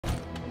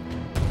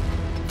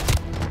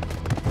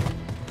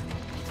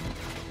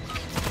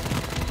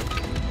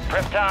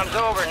Prep time's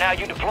over, now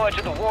you deploy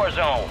to the war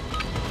zone.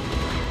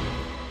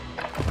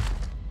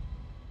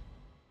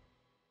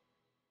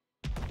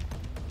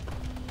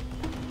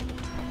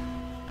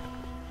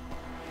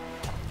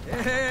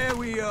 There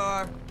we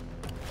are.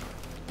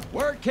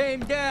 Word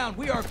came down.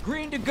 We are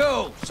green to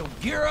go. So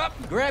gear up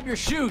and grab your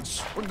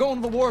chutes. We're going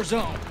to the war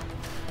zone.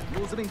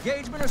 Rules of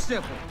engagement are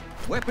simple.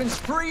 Weapons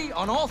free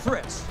on all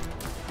threats.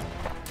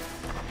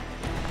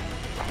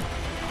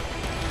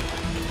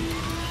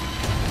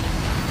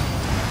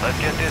 Let's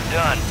get this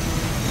done.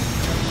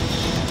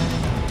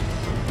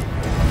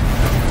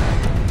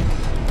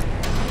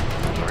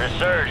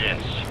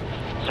 Resurgence.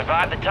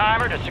 Survive the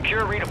timer to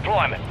secure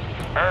redeployment.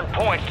 Earn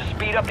points to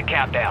speed up the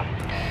countdown.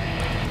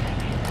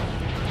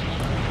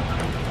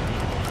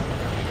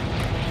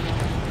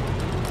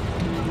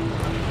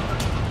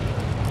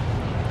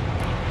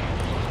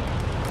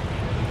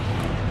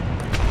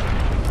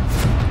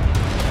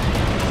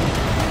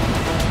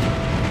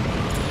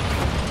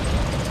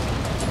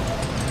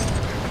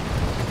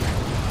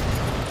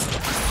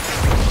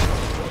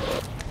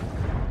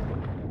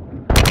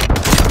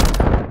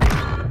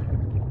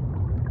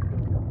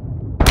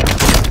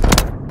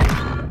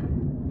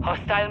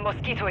 Hostile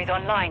Mosquito is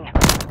online.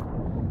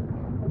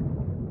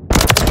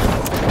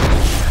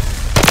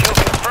 Kill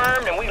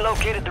confirmed, and we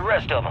located the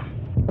rest of them.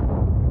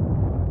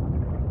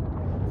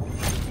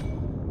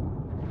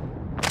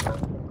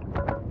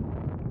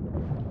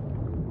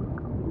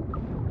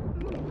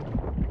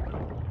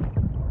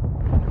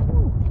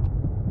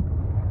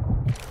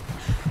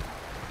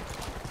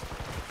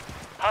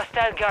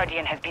 Hostile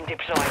Guardian has been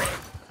deployed.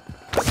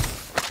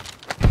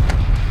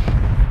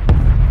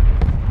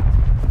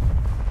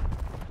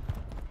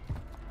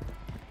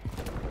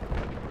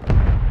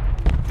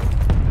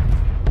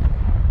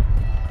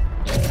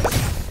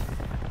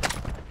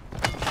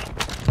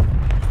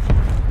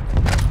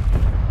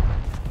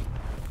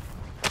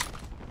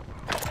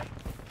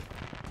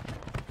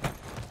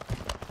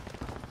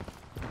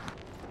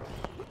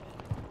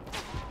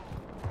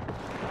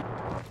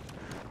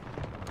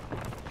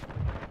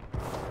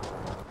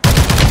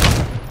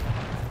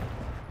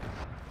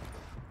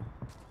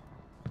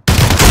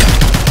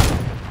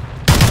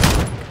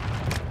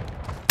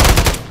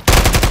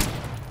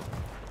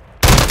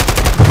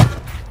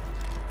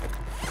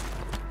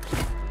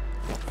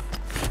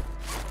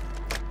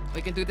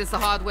 We can do this the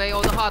hard way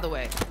or the harder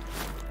way.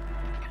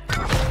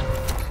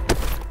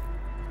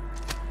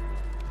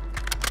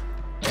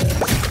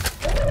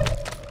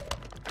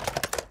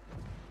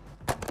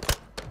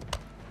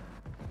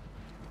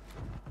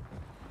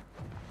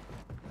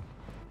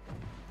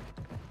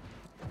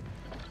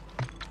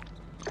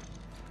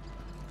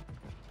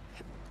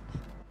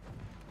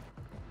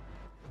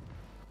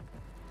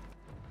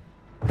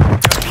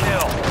 Good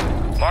kill.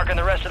 Marking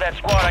the rest of that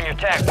squad on your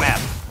TAC map.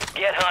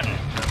 Get hunting.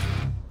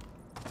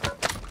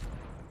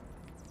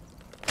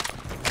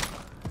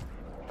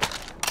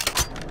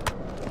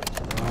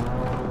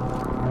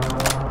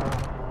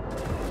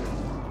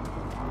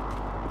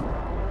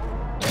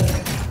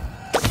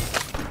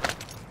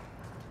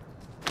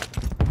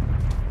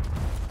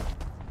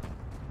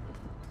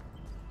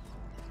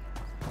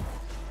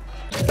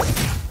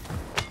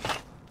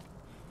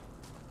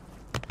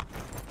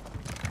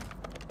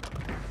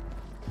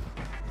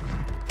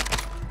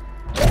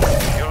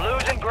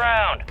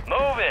 Ground.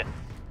 Move it.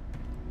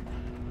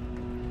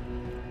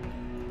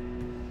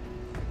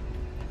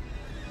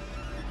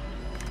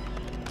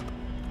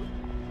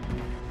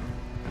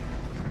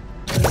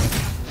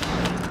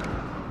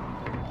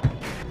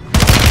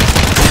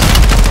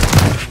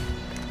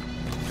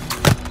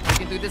 We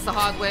can do this the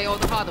hard way or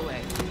the harder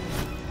way.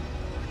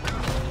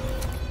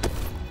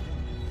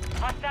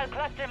 Hostile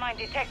cluster mine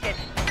detected.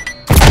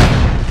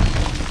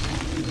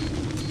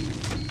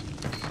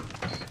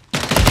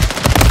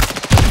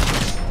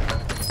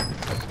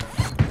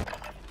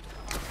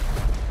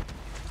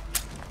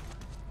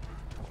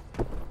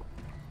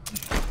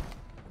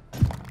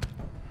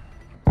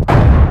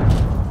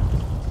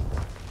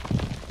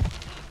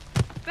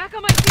 Back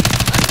on my feet.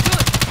 That's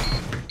good.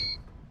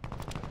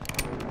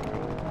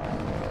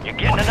 You're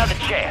getting another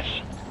chance.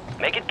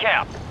 Make it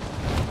count.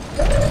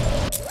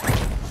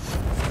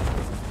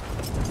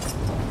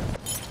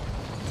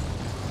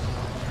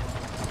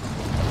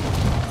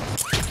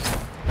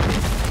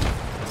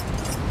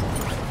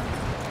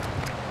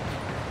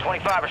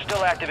 "25 are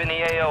still active in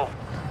the AO.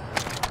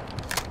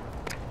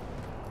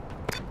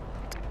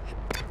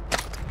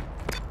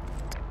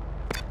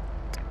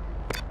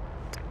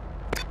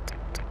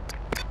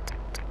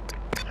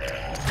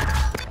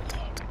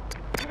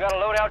 You got a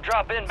loadout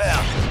drop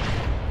inbound.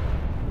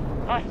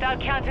 Hostile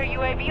counter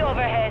UAV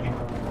overhead.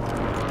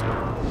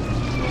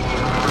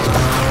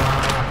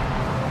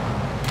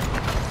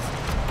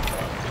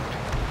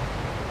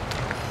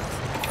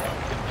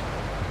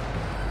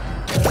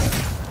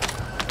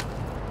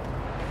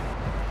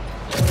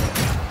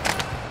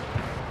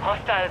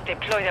 Hostiles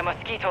deploy the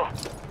Mosquito.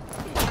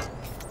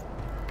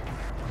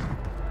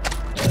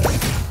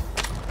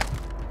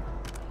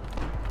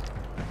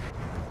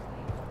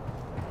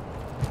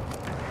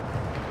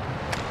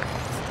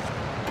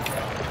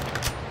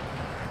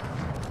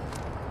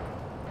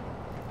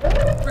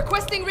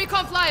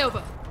 recon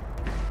flyover.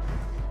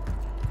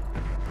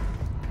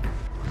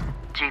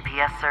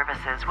 GPS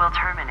services will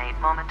terminate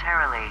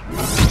momentarily.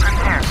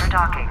 Prepare for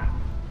docking.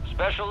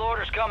 Special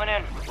orders coming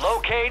in.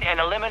 Locate and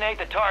eliminate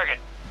the target.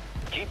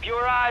 Keep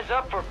your eyes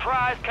up for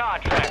prize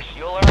contracts.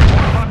 You'll earn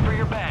more buck for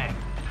your bang.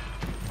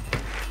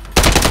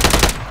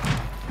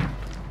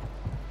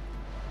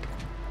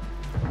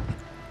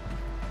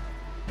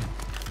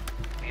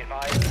 Be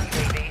advised,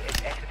 UAV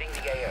is exiting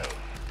the AO.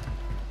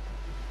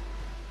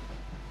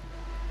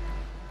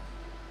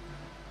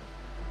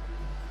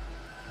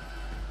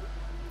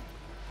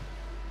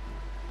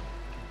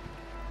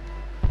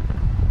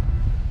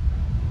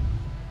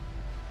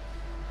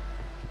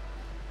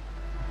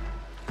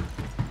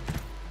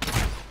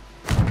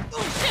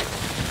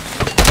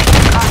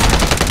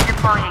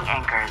 Deploying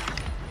anchors.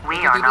 We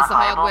You are do not this the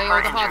hard liable way for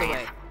or the harder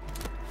injuries.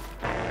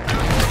 way.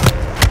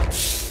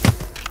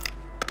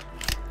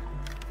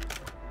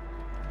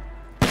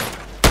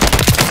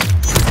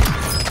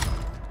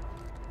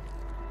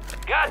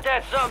 Got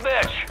that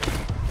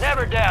sumbitch.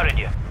 Never doubted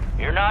you.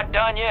 You're not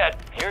done yet.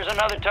 Here's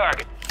another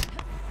target.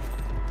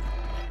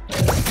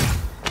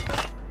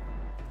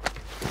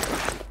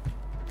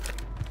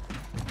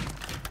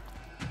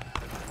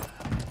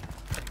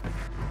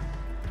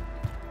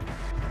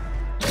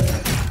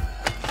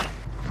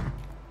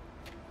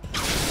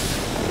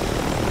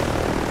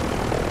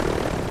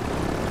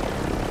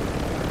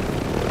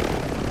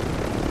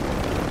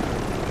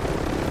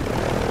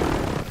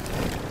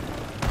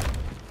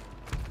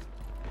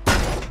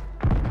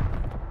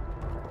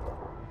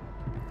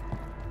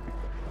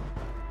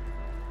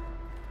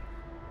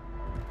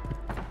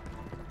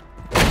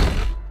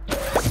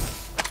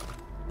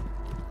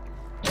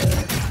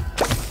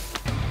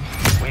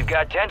 We've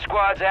got 10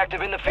 squads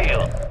active in the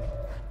field.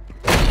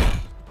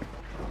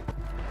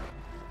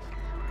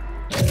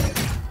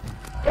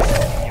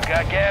 You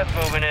got gas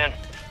moving in.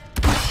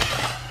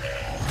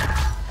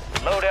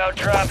 Loadout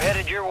drop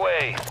headed your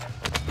way.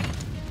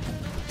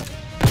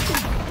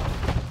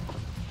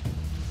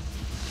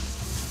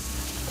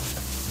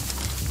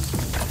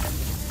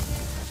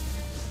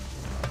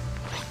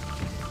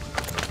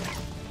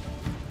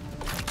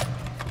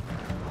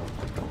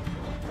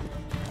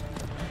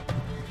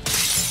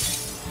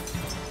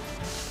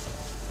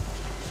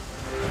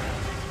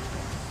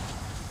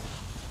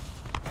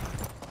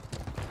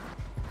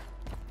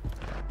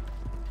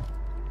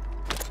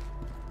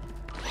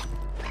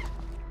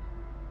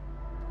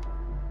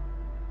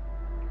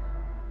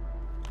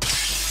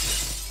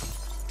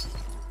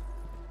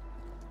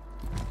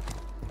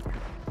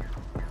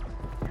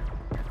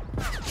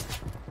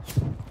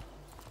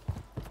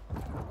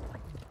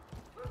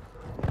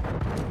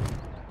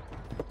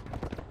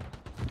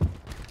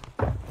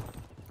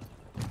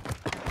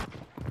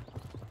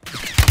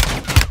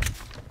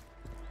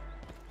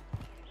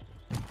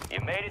 You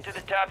made it to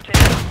the top 10.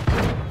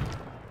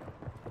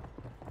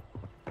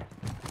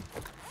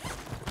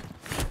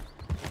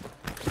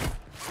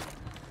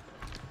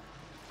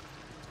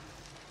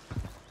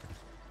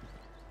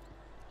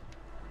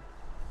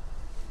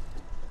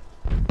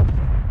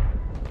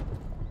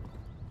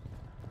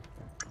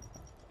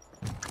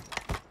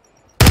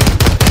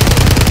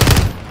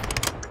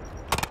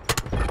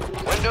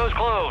 Windows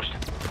closed.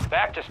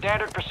 Back to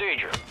standard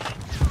procedure.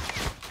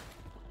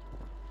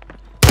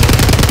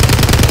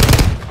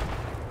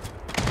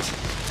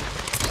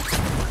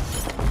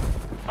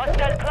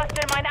 Hostile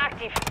cluster mine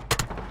active.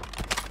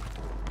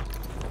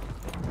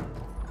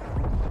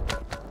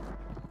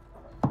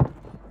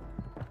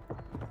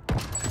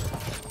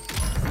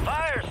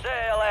 Fire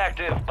sale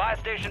active. Buy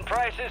station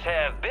prices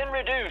have been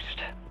reduced.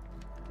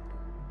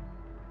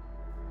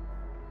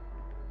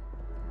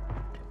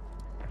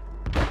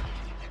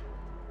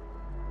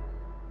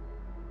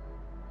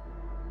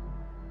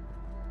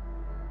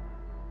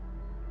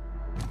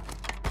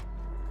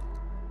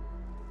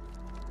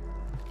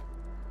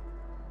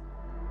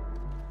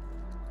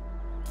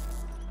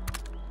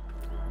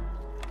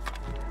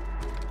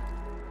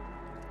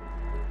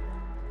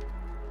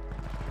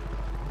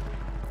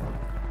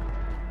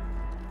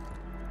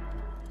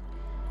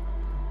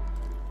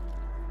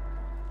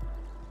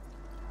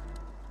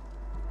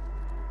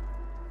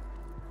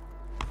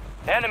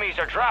 Enemies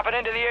are dropping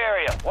into the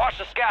area. Watch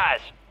the skies.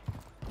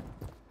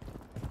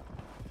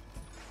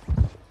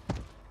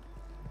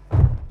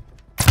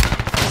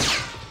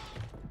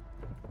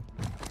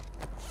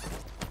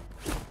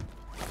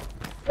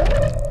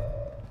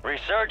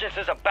 Resurgence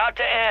is about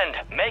to end.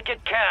 Make it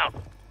count.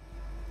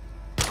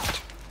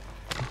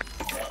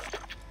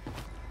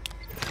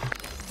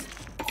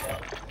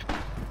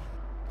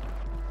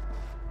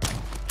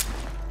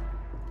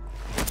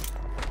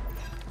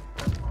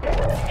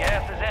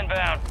 Gas is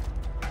inbound.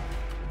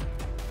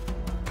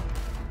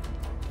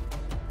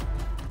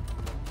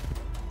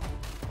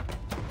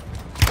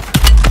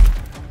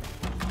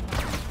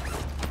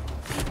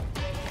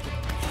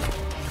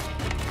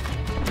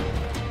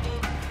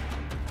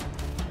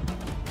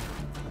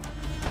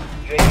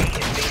 UAV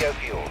is bingo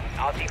fuel.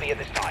 RTB at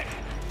this time.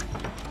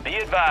 Be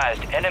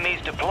advised,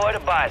 enemies deployed a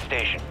buy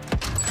station.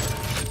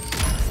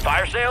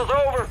 Fire sale's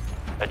over.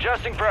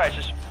 Adjusting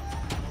prices.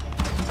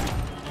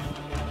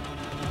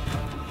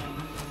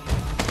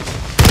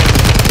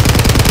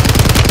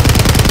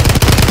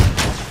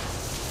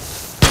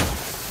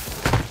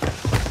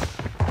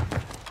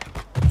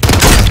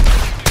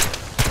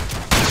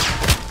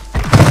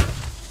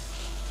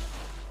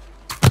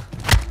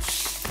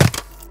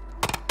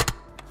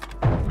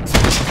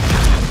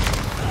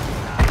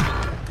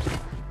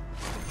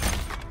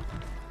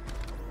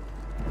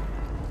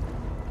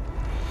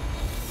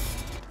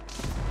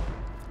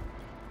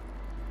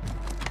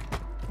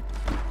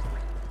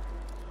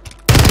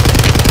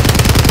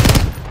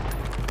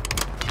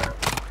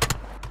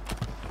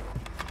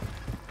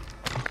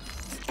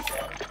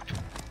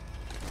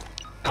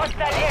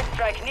 Hostile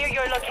airstrike near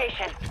your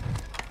location.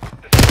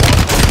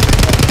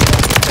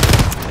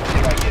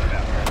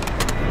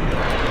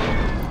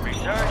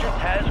 Resurgence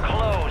has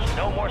closed.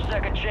 No more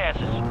second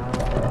chances.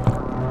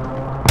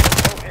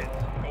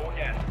 Go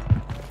again.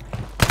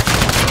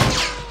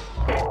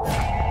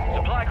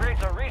 Supply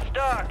crates are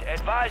restocked.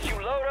 Advise you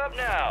load up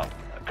now.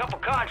 A couple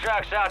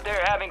contracts out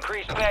there have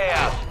increased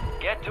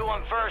payouts. Get to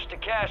them first to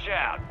cash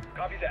out.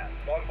 Copy that.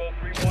 Longbow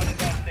 3-1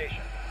 is on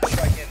station.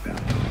 Strike inbound.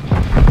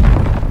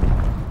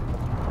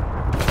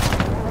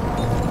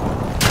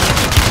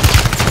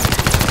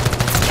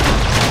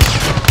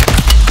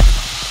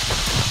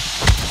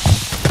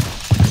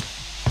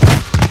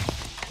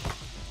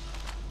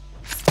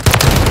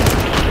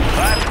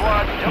 Last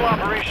squad still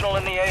operational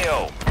in the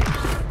AO.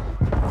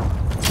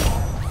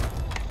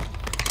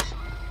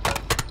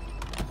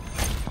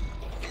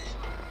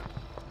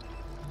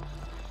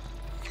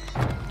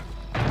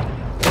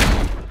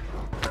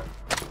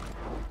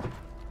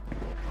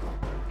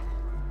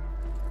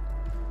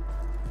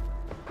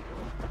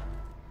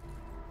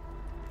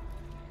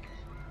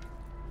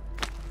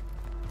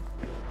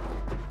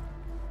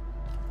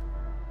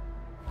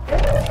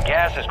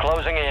 Gas is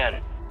closing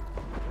in.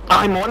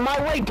 I'm on my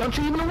way, don't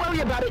you even worry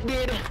about it,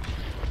 dude.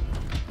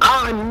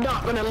 I'm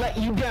not gonna let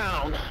you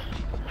down.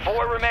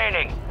 4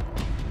 remaining.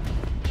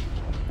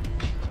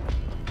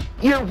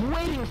 You're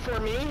waiting for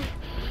me?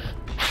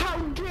 How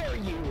dare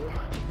you?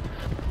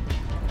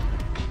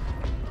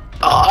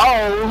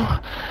 Oh.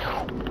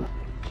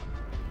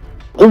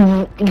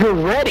 You're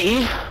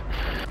ready?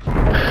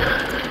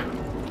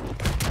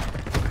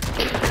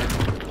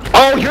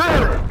 Oh,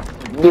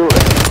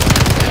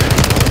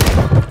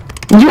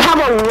 You have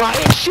a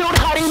riot shield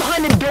hiding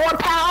behind the door,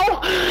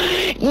 pal?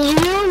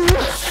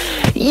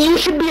 You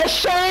should be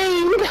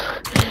ashamed.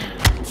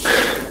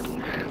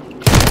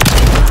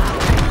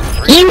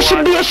 You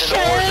should be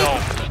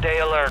ashamed. Stay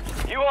alert.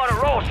 You on a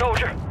roll,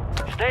 soldier.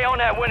 Stay on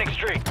that winning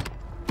streak.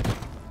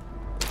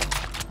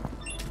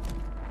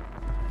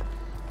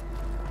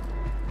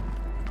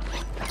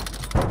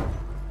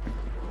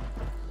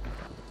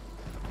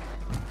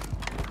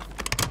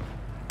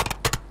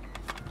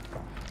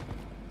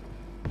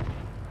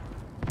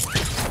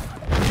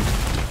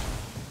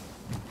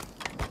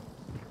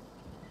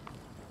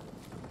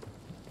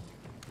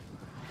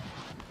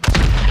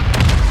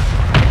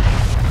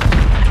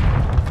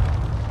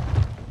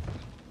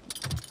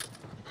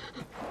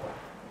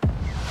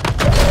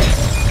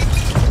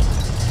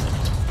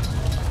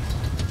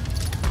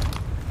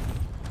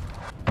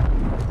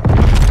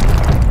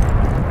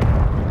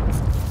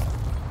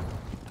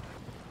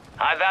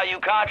 High-value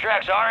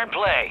contracts are in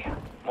play.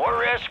 More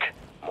risk,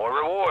 more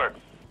reward.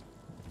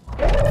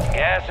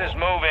 Gas is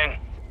moving.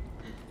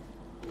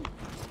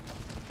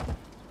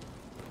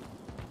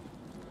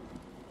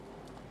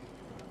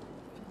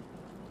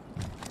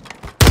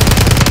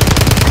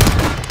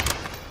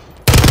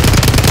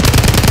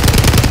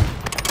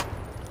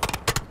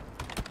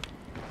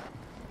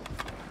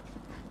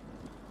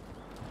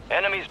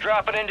 Enemies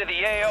dropping into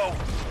the AO.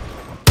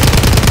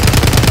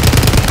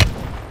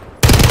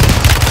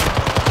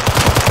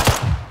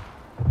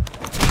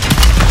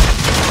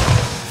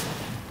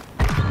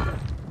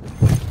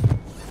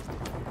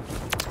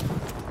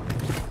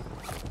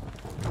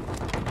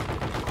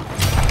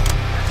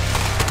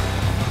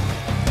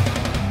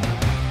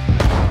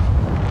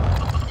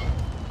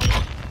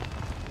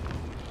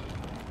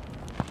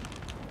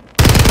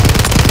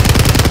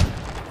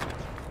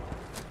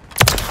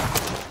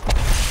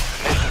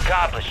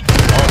 Accomplished.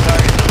 All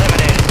targets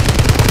eliminated.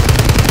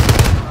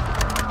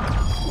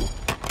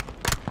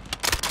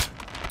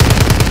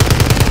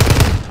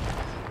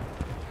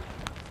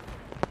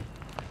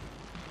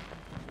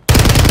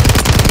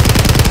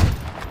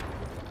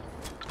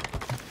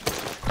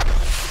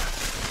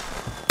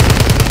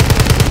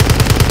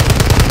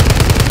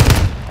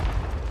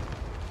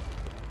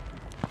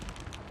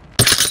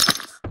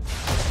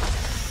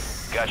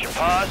 Got your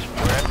pause?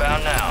 We're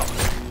inbound now.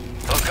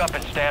 Hook up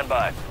and stand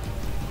by.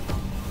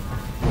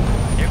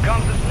 Here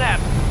comes the snap.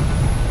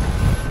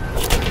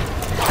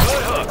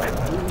 Good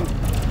hook.